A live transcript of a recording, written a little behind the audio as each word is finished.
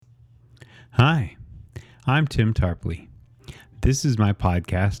Hi, I'm Tim Tarpley. This is my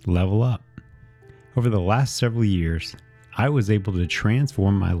podcast, Level Up. Over the last several years, I was able to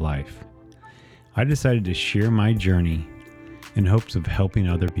transform my life. I decided to share my journey in hopes of helping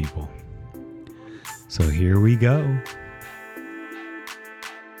other people. So here we go.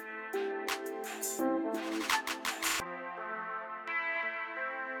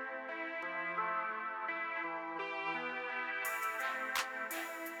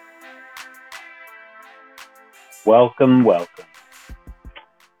 Welcome.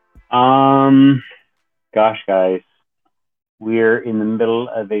 Um, Gosh, guys, we're in the middle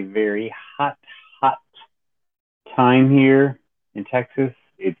of a very hot time here in Texas.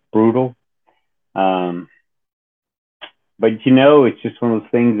 It's brutal. Um, but it's just one of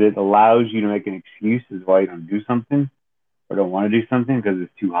those things that allows you to make an excuse as why you don't do something or don't want to do something because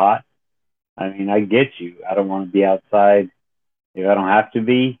it's too hot. I mean, I get you. I don't want to be outside if I don't have to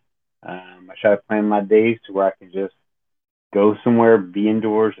be. I try to plan my days to where I can just go somewhere, be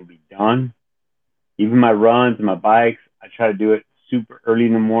indoors, and be done. Even my runs and my bikes, I try to do it super early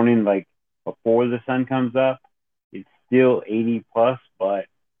in the morning, like before the sun comes up. It's still 80 plus, but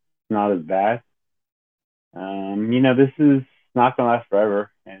it's not as bad. This is not going to last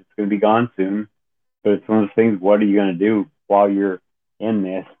forever and it's going to be gone soon. But it's one of those things, what are you going to do while you're in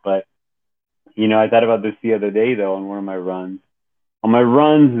this? But, I thought about this the other day, though, on one of my runs. On my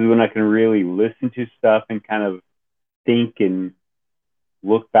runs is when I can really listen to stuff and kind of think and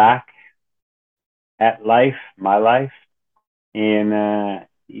look back at life, my life. And I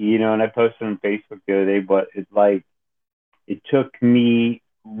posted on Facebook the other day, but it's like it took me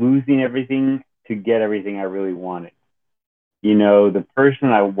losing everything to get everything I really wanted. The person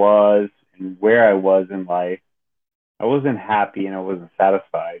I was and where I was in life, I wasn't happy and I wasn't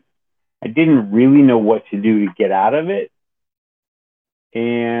satisfied. I didn't really know what to do to get out of it.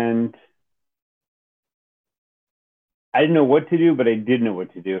 And I didn't know what to do, but I did know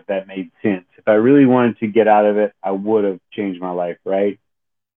what to do, if that made sense. If I really wanted to get out of it, I would have changed my life, right?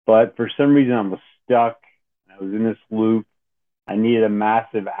 But for some reason, I was stuck. I was in this loop. I needed a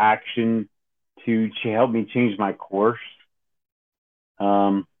massive action to help me change my course.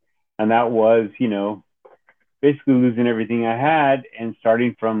 And that was, basically losing everything I had and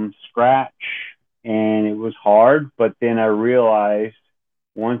starting from scratch. And it was hard, but then I realized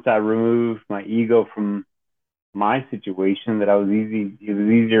once I removed my ego from my situation that it was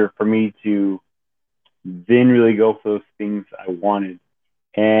easier for me to then really go for those things I wanted.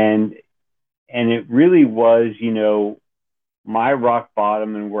 And it really was, my rock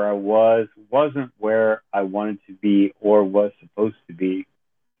bottom and where I wasn't where I wanted to be or was supposed to be.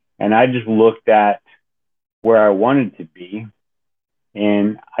 And I just looked at where I wanted to be.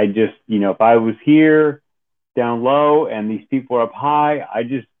 And I just, if I was here down low and these people are up high, I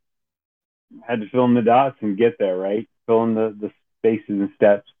just had to fill in the dots and get there, right? Fill in the spaces and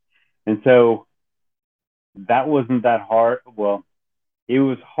steps. And so that wasn't that hard. Well, it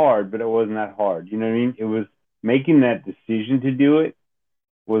was hard, but it wasn't that hard. You know what I mean? It was making that decision to do it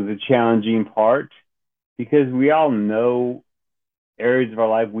was a challenging part because we all know areas of our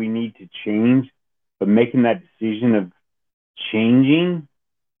life we need to change, but making that decision of changing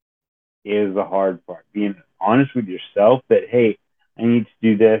is the hard part. Being honest with yourself that, hey, I need to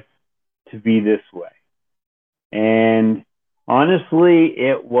do this to be this way. And honestly,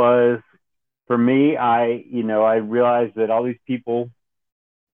 it was for me, I realized that all these people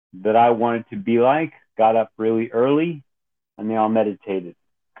that I wanted to be like got up really early and they all meditated.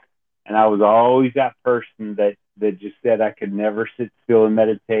 And I was always that person that just said I could never sit still and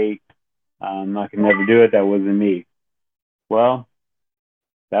meditate. I could never do it. That wasn't me. Well,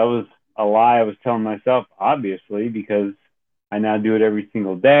 that was a lie I was telling myself, obviously, because I now do it every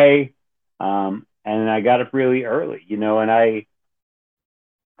single day. And I got up really early, and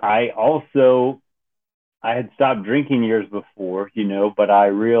I also, I had stopped drinking years before, but I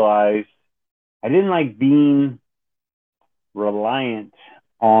realized I didn't like being reliant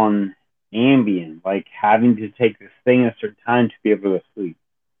on Ambien, like having to take this thing at a certain time to be able to sleep.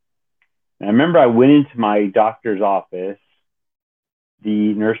 And I remember I went into my doctor's office,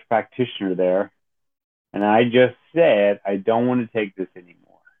 the nurse practitioner there, and I just said, I don't want to take this anymore.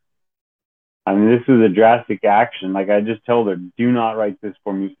 I mean, this was a drastic action. Like I just told her, do not write this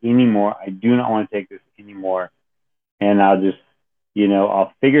for me anymore. I do not want to take this anymore. And I'll just,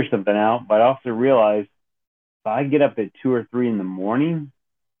 I'll figure something out. But I also realized if I get up at 2 or 3 in the morning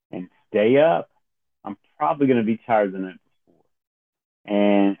and stay up, I'm probably going to be tired the night before,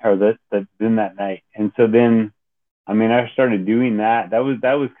 and or then that night. And so then, I mean, I started doing that. That was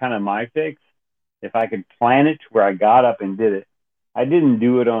kind of my fix. If I could plan it to where I got up and did it, I didn't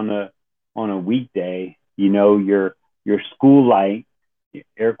do it on a on a weekday, your school light,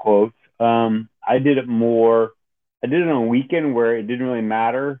 air quotes. I did it more. I did it on a weekend where it didn't really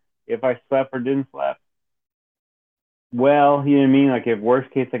matter if I slept or didn't sleep. Well, you know what I mean? Like if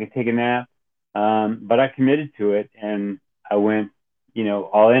worst case, I could take a nap. But I committed to it and I went,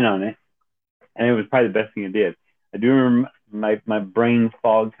 all in on it. And it was probably the best thing I did. I do remember my brain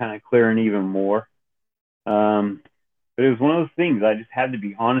fog kind of clearing even more. But it was one of those things I just had to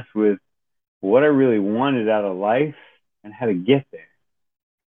be honest with what I really wanted out of life and how to get there.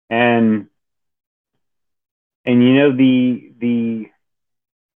 And the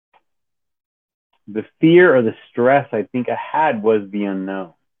fear or the stress I think I had was the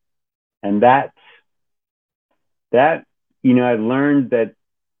unknown. And that I learned that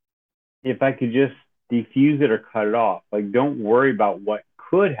if I could just diffuse it or cut it off, like don't worry about what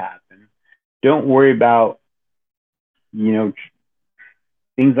could happen. Don't worry about,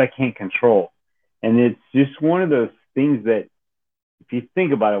 things I can't control. And it's just one of those things that if you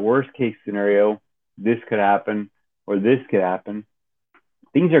think about it, worst case scenario, this could happen or this could happen.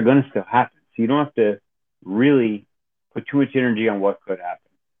 Things are going to still happen. So you don't have to really put too much energy on what could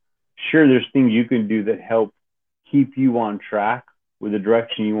happen. Sure, there's things you can do that help keep you on track with the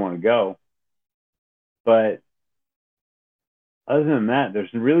direction you want to go. But other than that,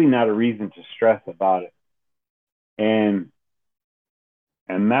 there's really not a reason to stress about it. And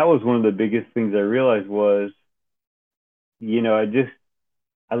that was one of the biggest things I realized was,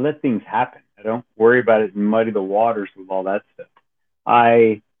 I let things happen. I don't worry about it and muddy the waters with all that stuff.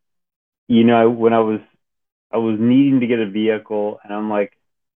 When I was needing to get a vehicle and I'm like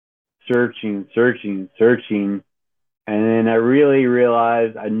searching. And then I really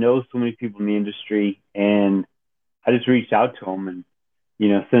realized I know so many people in the industry and I just reached out to them and,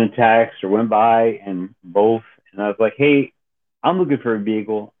 sent a text or went by and both. And I was like, hey, I'm looking for a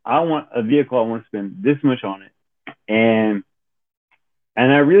vehicle. I want to spend this much on it. And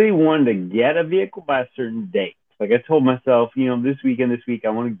I really wanted to get a vehicle by a certain date. Like I told myself, this week, I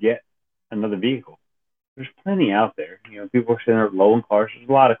want to get another vehicle. There's plenty out there. People are saying they're low in cars. There's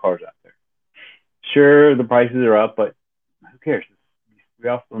a lot of cars out there. Sure, the prices are up, but who cares? We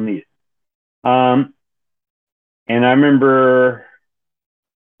all still need it. And I remember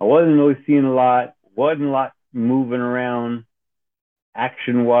I wasn't really seeing wasn't a lot moving around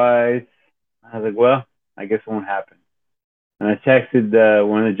action wise. I was like, well, I guess it won't happen. And I texted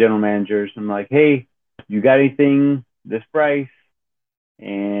one of the general managers. I'm like, hey, you got anything this price?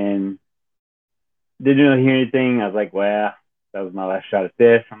 And didn't really hear anything. I was like, well, that was my last shot at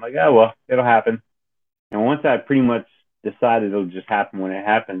this. I'm like, oh, well, it'll happen. And once I pretty much decided it'll just happen when it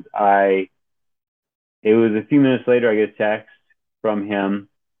happens, it was a few minutes later, I get a text from him.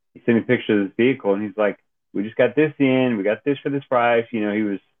 He sent me pictures of this vehicle and he's like, we just got this in. We got this for this price. He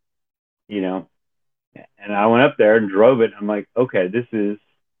was, and I went up there and drove it. I'm like, okay,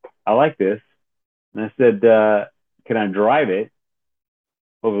 I like this. And I said, can I drive it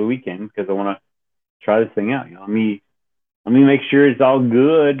over the weekend? Because I want to try this thing out. Let me make sure it's all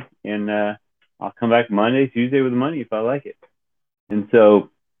good. And I'll come back Monday, Tuesday with the money if I like it. And so,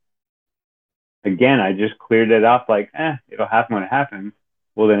 again, I just cleared it up like, it'll happen when it happens.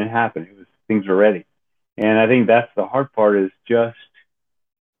 Well, then it happened. Things were ready. And I think that's the hard part is just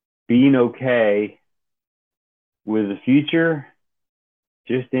being okay with the future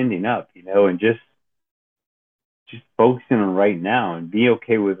just ending up, and just focusing on right now and be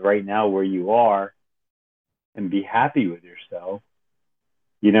okay with right now where you are and be happy with yourself.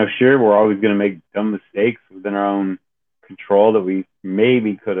 Sure, we're always going to make dumb mistakes within our own control that we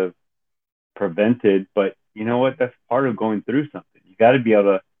maybe could have prevented, but you know what? That's part of going through something. You got to be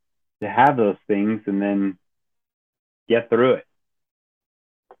able to have those things and then get through it.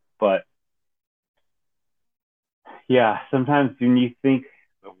 But yeah, sometimes when you think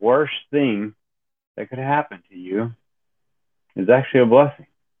the worst thing that could happen to you is actually a blessing.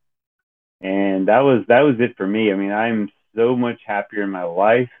 And that was it for me. I mean, I'm so much happier in my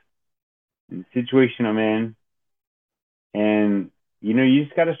life, in the situation I'm in. And, you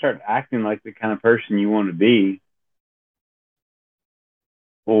just got to start acting like the kind of person you want to be,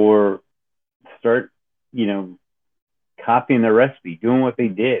 or start, copying the recipe, doing what they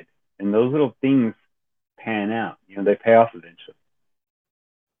did. And those little things pan out, they pay off eventually.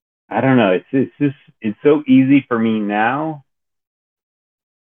 I don't know. It's so easy for me now,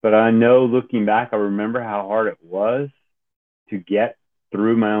 but I know looking back, I remember how hard it was to get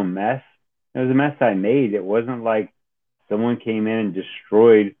through my own mess. It was a mess I made. It wasn't like someone came in and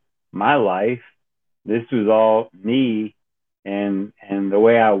destroyed my life. This was all me and the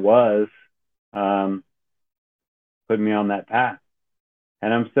way I was, put me on that path.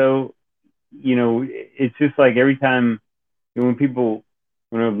 And I'm so it's just like every time when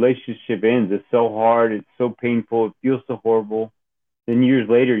a relationship ends, it's so hard, it's so painful, it feels so horrible. Then years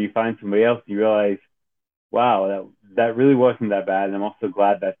later, you find somebody else, and you realize, wow, that really wasn't that bad. And I'm also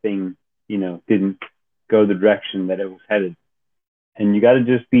glad that thing, didn't go the direction that it was headed. And you got to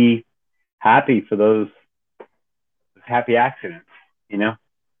just be happy for those happy accidents.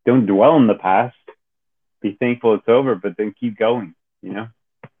 Don't dwell in the past. Be thankful it's over, but then keep going.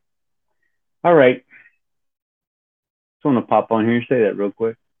 All right. Just want to pop on here and say that real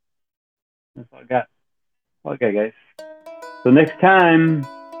quick. That's all I got. Okay, guys. So next time,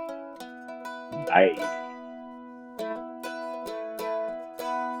 bye.